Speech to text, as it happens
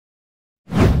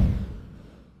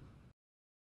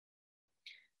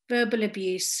verbal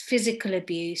abuse, physical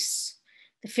abuse,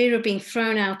 the fear of being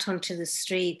thrown out onto the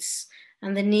streets,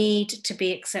 and the need to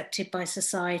be accepted by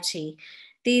society.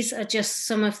 These are just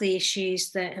some of the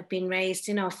issues that have been raised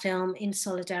in our film, In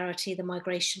Solidarity, The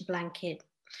Migration Blanket.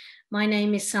 My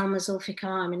name is Salma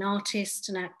Zulfiqar. I'm an artist,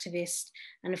 an activist,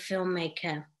 and a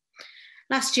filmmaker.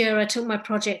 Last year, I took my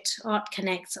project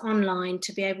ARTconnects online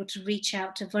to be able to reach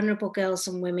out to vulnerable girls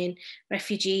and women,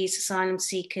 refugees, asylum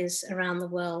seekers around the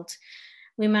world.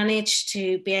 We managed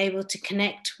to be able to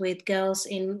connect with girls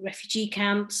in refugee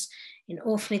camps, in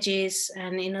orphanages,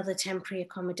 and in other temporary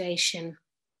accommodation.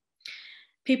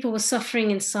 People were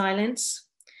suffering in silence.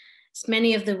 As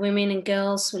many of the women and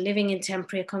girls were living in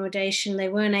temporary accommodation, they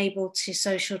weren't able to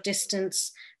social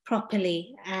distance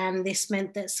properly, and this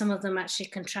meant that some of them actually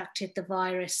contracted the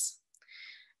virus.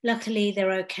 Luckily,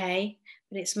 they're okay,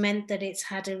 but it's meant that it's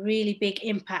had a really big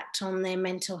impact on their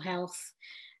mental health.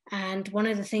 And one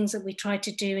of the things that we try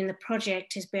to do in the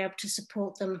project is be able to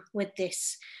support them with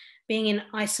this. Being in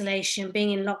isolation,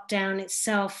 being in lockdown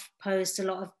itself posed a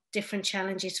lot of different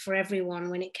challenges for everyone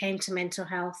when it came to mental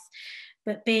health,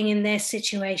 but being in their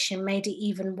situation made it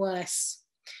even worse.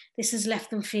 This has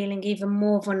left them feeling even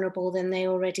more vulnerable than they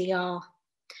already are.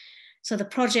 So the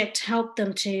project helped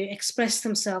them to express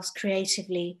themselves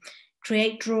creatively,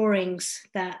 create drawings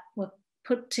that were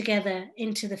put together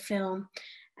into the film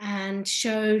and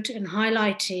showed and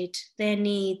highlighted their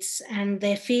needs and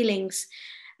their feelings,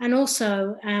 and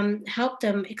also helped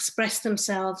them express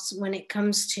themselves when it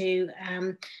comes to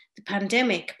the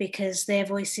pandemic, because their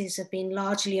voices have been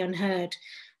largely unheard.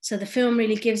 So the film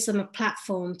really gives them a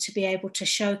platform to be able to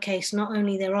showcase not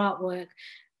only their artwork,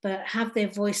 but have their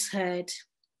voice heard.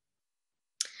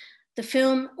 The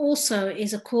film also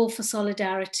is a call for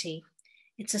solidarity.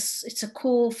 It's a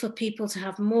call for people to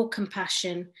have more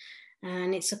compassion,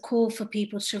 and it's a call for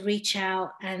people to reach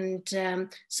out and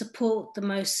support the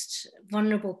most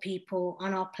vulnerable people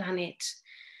on our planet.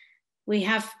 We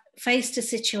have faced a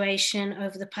situation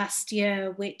over the past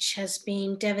year which has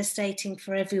been devastating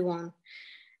for everyone.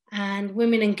 And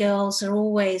women and girls are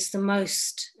always the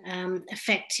most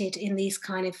affected in these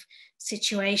kind of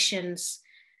situations.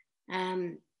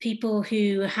 People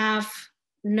who have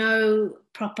no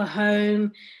proper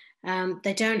home,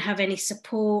 they don't have any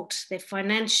support, they're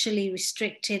financially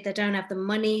restricted, they don't have the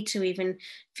money to even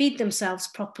feed themselves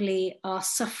properly, are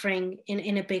suffering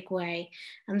in a big way.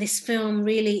 And this film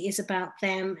really is about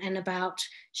them and about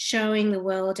showing the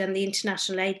world and the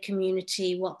international aid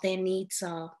community what their needs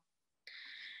are.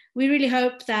 We really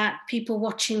hope that people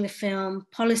watching the film,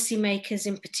 policymakers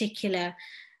in particular,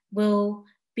 will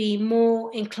be more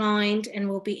inclined and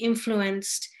will be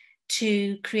influenced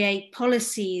to create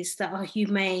policies that are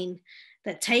humane,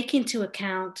 that take into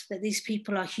account that these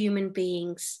people are human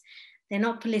beings. They're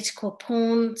not political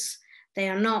pawns, they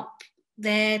are not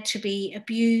there to be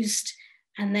abused,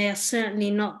 and they are certainly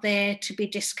not there to be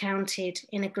discounted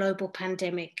in a global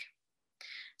pandemic.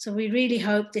 So we really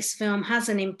hope this film has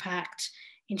an impact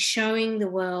in showing the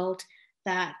world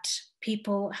that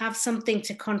people have something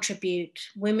to contribute.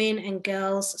 Women and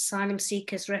girls, asylum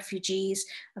seekers, refugees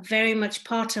are very much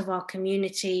part of our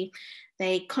community.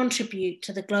 They contribute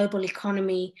to the global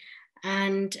economy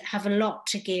and have a lot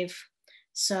to give.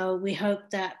 So we hope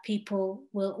that people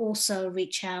will also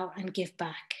reach out and give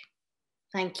back.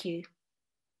 Thank you.